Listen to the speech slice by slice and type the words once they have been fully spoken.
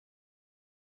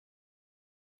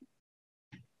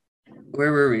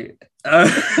Where were we?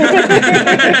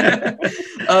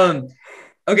 Um,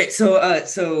 okay,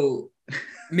 so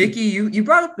Mickey, you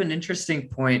brought up an interesting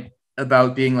point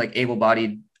about being like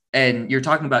able-bodied, and you're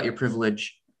talking about your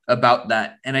privilege about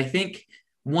that. And I think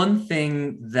one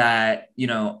thing that,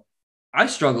 I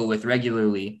struggle with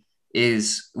regularly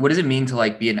is what does it mean to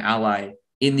like be an ally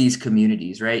in these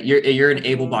communities, right? You're an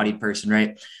able-bodied person,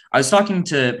 right? I was talking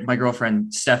to my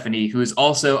girlfriend Stephanie, who is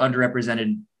also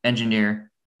underrepresented engineer.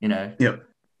 Yep.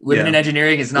 Women in Yeah.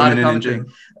 engineering is not Women a in common thing.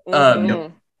 engine. Um, Yep.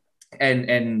 Mm-hmm.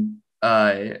 and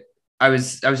I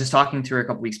was just talking to her a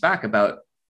couple weeks back about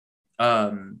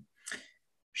um,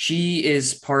 she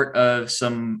is part of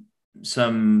some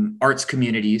arts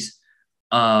communities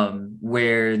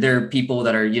where there are people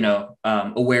that are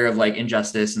aware of like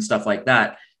injustice and stuff like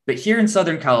that. But here in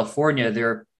Southern California, there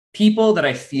are people that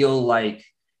I feel like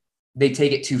they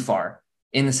take it too far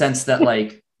in the sense that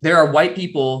like there are white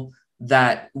people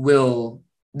that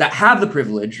have the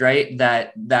privilege, right?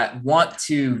 That want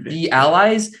to be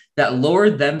allies, that lower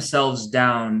themselves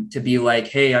down to be like,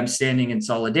 hey, I'm standing in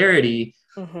solidarity,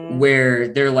 Mm-hmm. where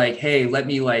they're like, hey, let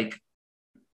me like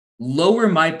lower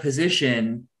my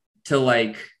position to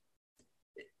like,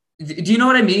 do you know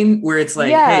what I mean? Where it's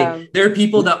like, Yeah. hey, there are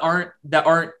people that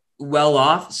aren't well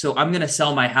off, so I'm gonna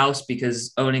sell my house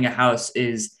because owning a house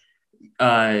is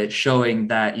showing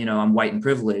that I'm white and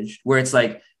privileged. Where it's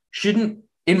like, shouldn't,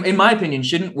 in my opinion,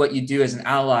 shouldn't what you do as an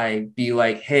ally be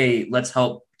like, hey, let's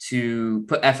help to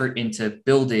put effort into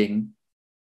building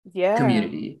Yeah.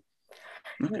 community?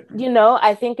 Okay.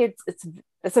 I think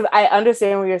I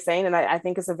understand what you're saying, and I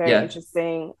think Yeah,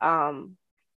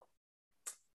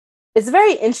 it's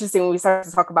very interesting when we start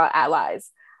to talk about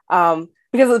allies.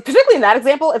 Because particularly in that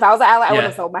example, if I was an ally, I would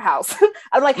have yeah, sold my house.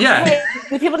 I'm like, yeah. hey,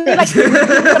 do people need a place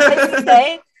to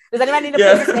stay? Does anybody need a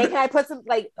place to stay? Yeah, Can I put some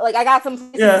like I got some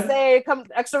places to yeah. stay, come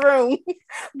extra room.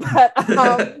 But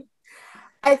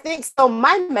I think so.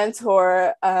 My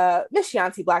mentor, Miss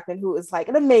Shanti Blackman, who is like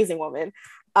an amazing woman,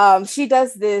 she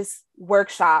does this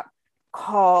workshop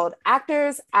called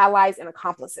Actors, Allies, and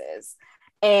Accomplices.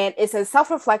 And it's a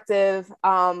self-reflective,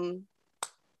 part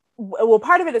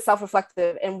of it is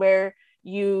self-reflective, and where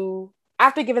you,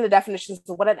 after giving the definitions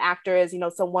of what an actor is,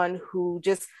 someone who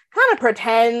just kind of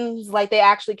pretends like they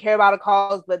actually care about a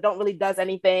cause, but don't really does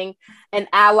anything. An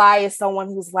ally is someone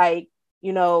who's like,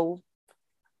 I,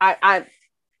 I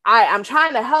I'm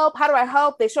trying to help. How do I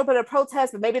help? They show up at a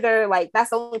protest, but maybe they're like, that's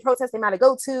the only protest they might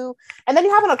go to. And then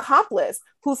you have an accomplice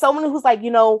who's someone who's like,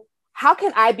 how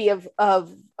can I be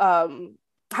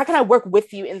how can I work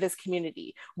with you in this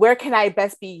community? Where can I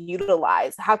best be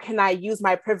utilized? How can I use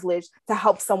my privilege to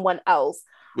help someone else?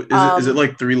 Is it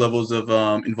like three levels of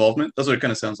involvement? That's what it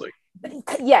kind of sounds like.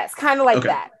 Yes, kind of like Okay.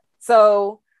 that.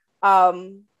 So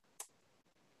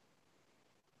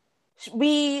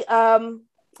we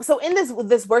so in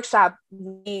this workshop,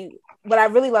 what I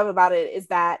really love about it is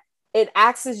that it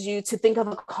asks you to think of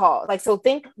a cause. Like, so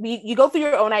you go through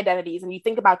your own identities and you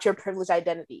think about your privileged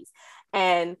identities,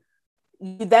 and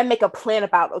you then make a plan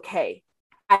about, okay,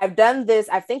 I've done this.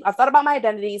 I've thought about my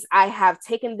identities. I have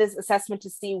taken this assessment to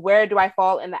see where do I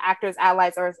fall in the actors,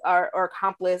 allies, or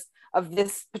accomplice of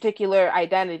this particular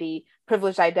identity,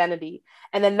 privileged identity.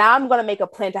 And then now I'm going to make a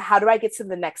plan to how do I get to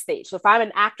the next stage. So if I'm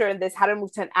an actor in this, how do I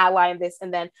move to an ally in this?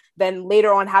 And then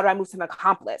later on, how do I move to an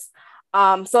accomplice?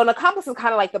 So an accomplice is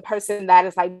kind of like the person that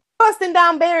is like busting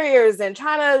down barriers and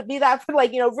trying to be that,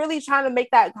 like, really trying to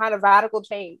make that kind of radical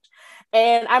change.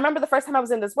 And I remember the first time I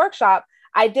was in this workshop,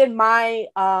 I did my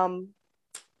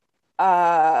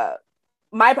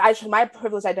my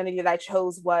privileged identity that I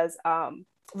chose was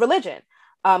religion,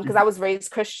 because I was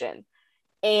raised Christian.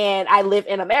 And I live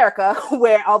in America,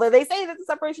 where although they say that the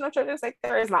separation of church and state,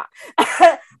 there is not.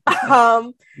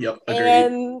 Yep, agreed.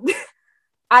 And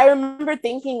I remember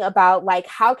thinking about, like,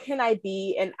 how can I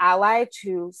be an ally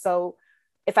to, so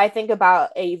if I think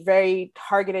about a very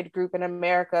targeted group in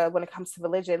America when it comes to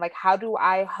religion, like, how do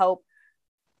I help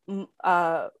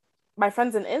my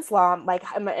friends in Islam, like,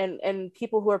 and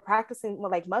people who are practicing,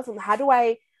 like, Muslim?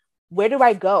 Where do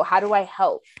I go? How do I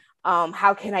help?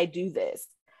 How can I do this?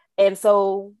 And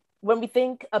so when we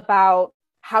think about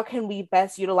how can we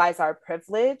best utilize our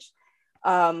privilege,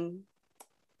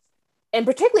 and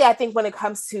particularly I think when it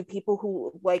comes to people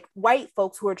who, like, white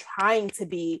folks who are trying to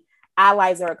be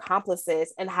allies or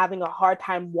accomplices and having a hard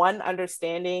time, one,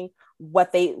 understanding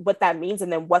what that means,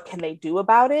 and then what can they do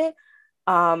about it.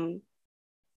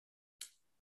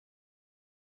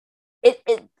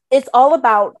 It's all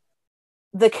about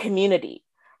the community.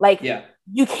 Like, Yeah.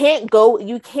 you can't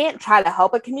try to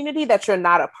help a community that you're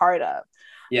not a part of.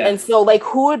 Yeah. And so like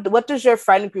what does your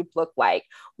friend group look like?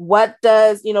 What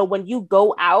does, when you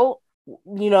go out,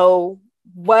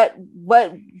 what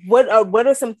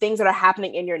are some things that are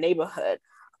happening in your neighborhood?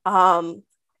 And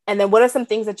then what are some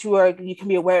things that you can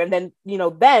be aware of? And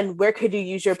then where could you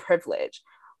use your privilege?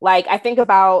 Like I think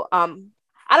about I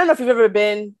don't know if you've ever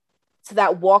been to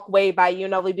that walkway by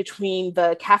UNLV between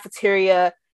the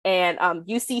cafeteria and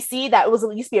UCC. That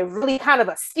used to be a really kind of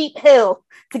a steep hill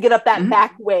to get up that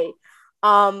back way.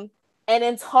 And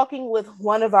in talking with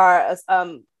one of our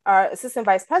assistant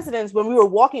vice presidents when we were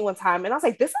walking one time, and I was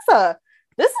like, this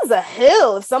is a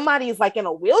hill. If somebody's like in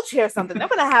a wheelchair or something, they're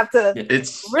gonna have to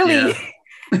really.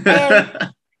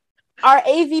 And our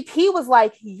AVP was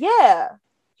like, yeah.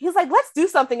 He was like, let's do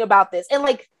something about this, and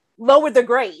like lower the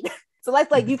grade. So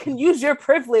like you can use your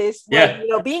privilege,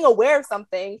 being aware of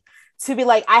something to be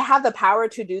like, I have the power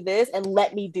to do this, and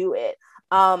let me do it.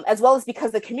 As well as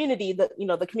because the community, the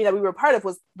community that we were part of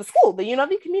was the school, the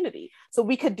UNLV community. So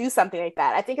we could do something like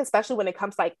that. I think especially when it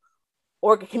comes to like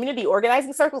community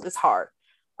organizing circles, it's hard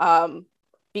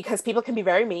because people can be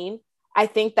very mean. I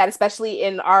think that especially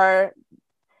in our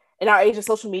age of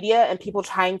social media and people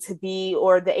trying to be,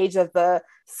 or the age of the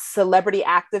celebrity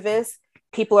activists,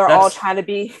 people are all trying to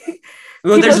be.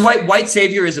 Well, there's white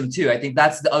saviorism too. I think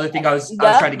that's the other thing I was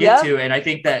trying to get to, and I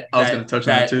think that I was going to touch on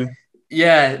that too.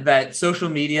 Yeah, that social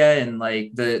media and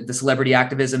like the celebrity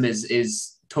activism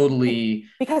is totally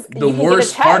because the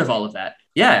worst part of all of that.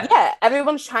 Yeah,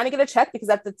 everyone's trying to get a check because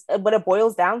that's what it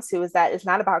boils down to, is that it's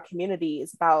not about community,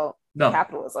 it's about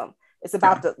capitalism. It's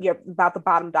about about the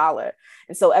bottom dollar.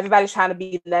 And so everybody's trying to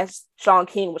be the next Sean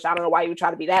King, which I don't know why you would try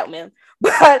to be that man,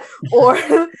 but or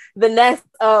the next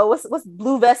what's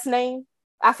Blue Vest name?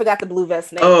 I forgot the Blue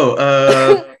Vest name.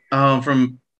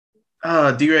 From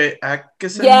D-Ray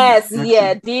Atkinson? Yes,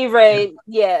 yeah, D-Ray,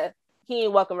 yeah. He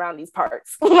ain't welcome around these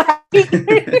parts. But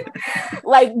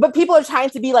people are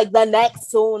trying to be like the next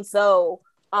so and so.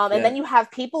 And then you have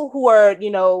people who are,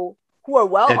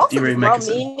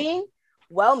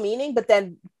 well-meaning, but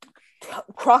then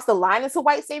cross the line into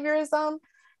white saviorism.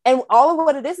 And all of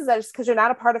what it is that just because you're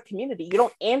not a part of community, you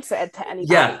don't answer it to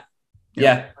anybody.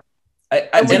 Yeah.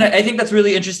 I think that's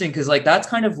really interesting because like that's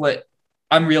kind of what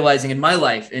I'm realizing in my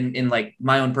life in like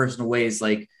my own personal ways,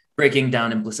 like breaking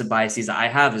down implicit biases I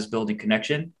have is building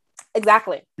connection.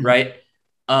 Exactly. Right.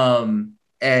 And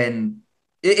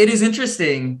it is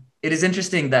interesting. It is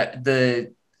interesting that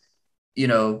the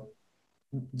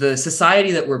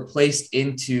society that we're placed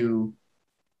into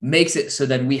makes it so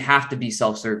that we have to be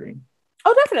self-serving.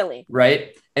 Oh, definitely.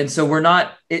 Right. And so we're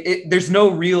not, there's no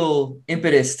real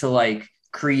impetus to like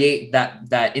create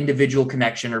that individual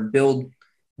connection or build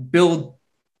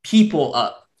people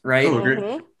up. Right. Oh,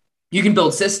 great. You can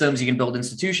build systems, you can build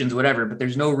institutions, whatever, but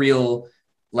there's no real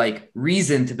like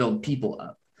reason to build people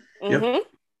up. Yep.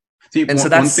 See, and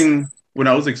one thing when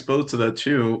I was exposed to that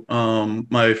too,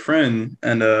 my friend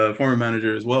and a former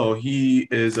manager as well, he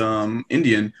is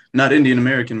Indian, not Indian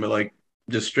American, but like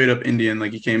just straight up Indian.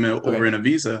 Like he came over in a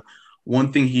visa.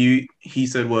 One thing he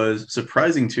said was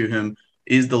surprising to him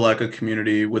is the lack of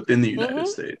community within the United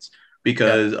States,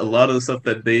 because a lot of the stuff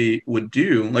that they would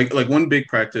do, like one big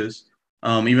practice,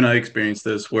 even I experienced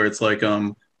this, where it's like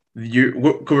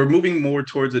we're moving more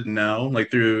towards it now, like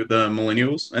through the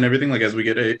millennials and everything, like as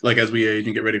we age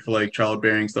and get ready for like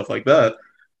childbearing, stuff like that.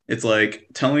 It's like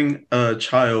telling a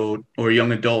child or a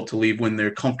young adult to leave when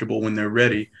they're comfortable, when they're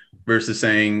ready, versus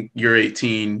saying you're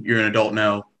 18, you're an adult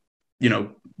now,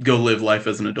 go live life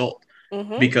as an adult.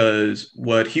 Because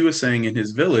what he was saying in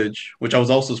his village, which I was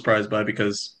also surprised by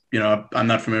because I'm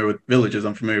not familiar with villages,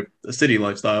 I'm familiar with the city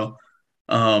lifestyle.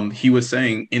 He was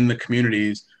saying in the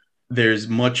communities there's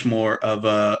much more of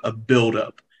a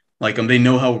build-up. Like they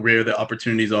know how rare the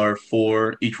opportunities are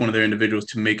for each one of their individuals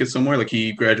to make it somewhere. Like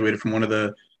he graduated from one of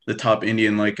the top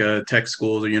Indian tech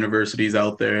schools or universities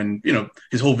out there, and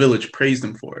his whole village praised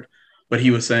him for it. But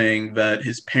he was saying that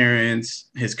his parents,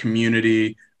 his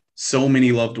community, so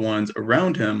many loved ones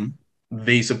around him,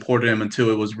 they supported him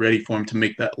until it was ready for him to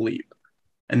make that leap.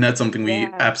 And that's something we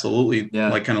absolutely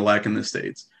kind of lack in the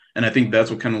States. And I think that's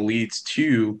what kind of leads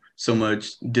to so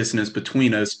much dissonance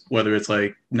between us, whether it's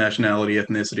like nationality,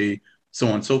 ethnicity, so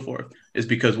on and so forth, is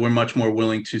because we're much more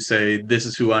willing to say, this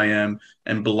is who I am,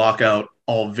 and block out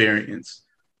all variance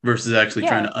versus actually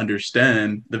trying to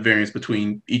understand the variance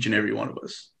between each and every one of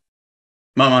us.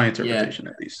 My interpretation,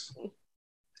 at least.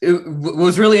 What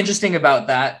was really interesting about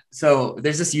that, so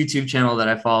there's this YouTube channel that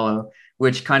I follow,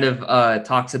 which kind of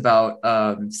talks about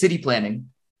city planning.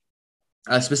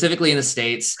 Specifically in the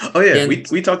States. Oh yeah, and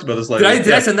we talked about this. Did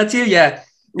I send that to you? Yeah.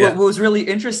 What was really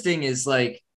interesting is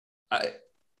like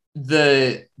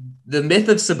the the myth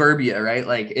of suburbia, right?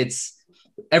 Like it's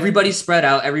everybody's spread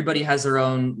out, everybody has their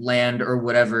own land or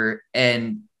whatever,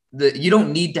 and you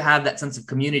don't need to have that sense of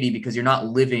community because you're not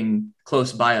living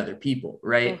close by other people,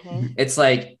 right? It's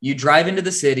like you drive into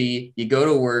the city, you go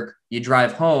to work, you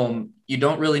drive home, you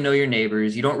don't really know your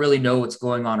neighbors, you don't really know what's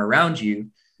going on around you.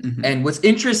 And what's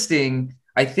interesting,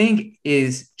 I think,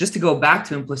 is just to go back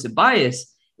to implicit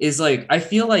bias, is like, I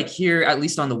feel like here, at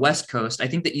least on the West Coast, I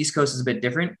think the East Coast is a bit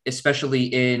different, especially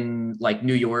in like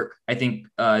New York. I think,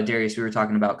 Darius, we were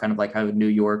talking about kind of like how in New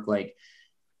York, like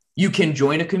you can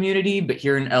join a community, but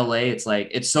here in LA, it's like,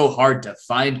 it's so hard to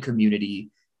find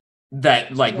community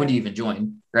that like, when do you even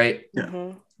join? Right.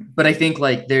 But I think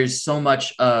like there's so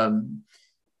much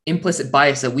implicit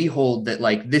bias that we hold that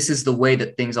like, this is the way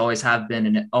that things always have been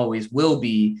and it always will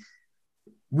be.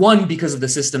 One, because of the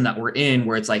system that we're in,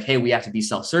 where it's like, hey, we have to be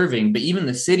self-serving, but even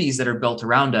the cities that are built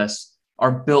around us are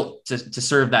built to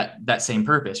serve that same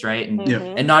purpose, right? And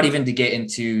and not even to get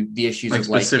into the issues like of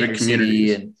like specific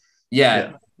communities and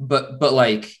but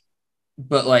like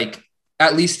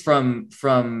at least from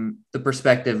the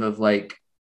perspective of like,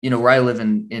 you know, where I live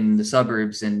in the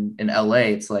suburbs in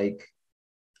LA, it's like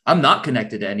I'm not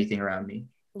connected to anything around me.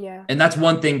 And that's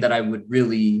one thing that I would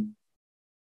really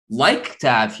like to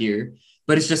have here.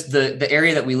 But it's just the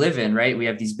area that we live in, right? We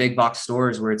have these big box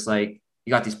stores where it's like,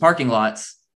 you got these parking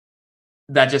lots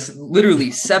that just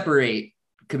literally separate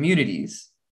communities.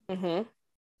 Oh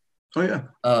yeah.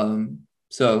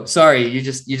 So sorry, you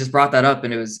just brought that up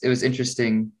and it was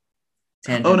interesting.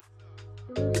 Tangent.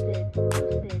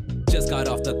 Just got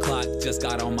off the clock, just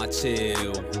got on my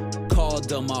chill.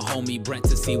 Called on my homie Brent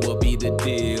to see what be the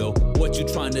deal. What you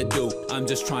trying to do? I'm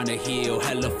just trying to heal.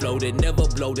 Hella floated, never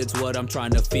bloated, what I'm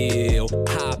trying to feel.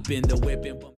 Hop in the whip and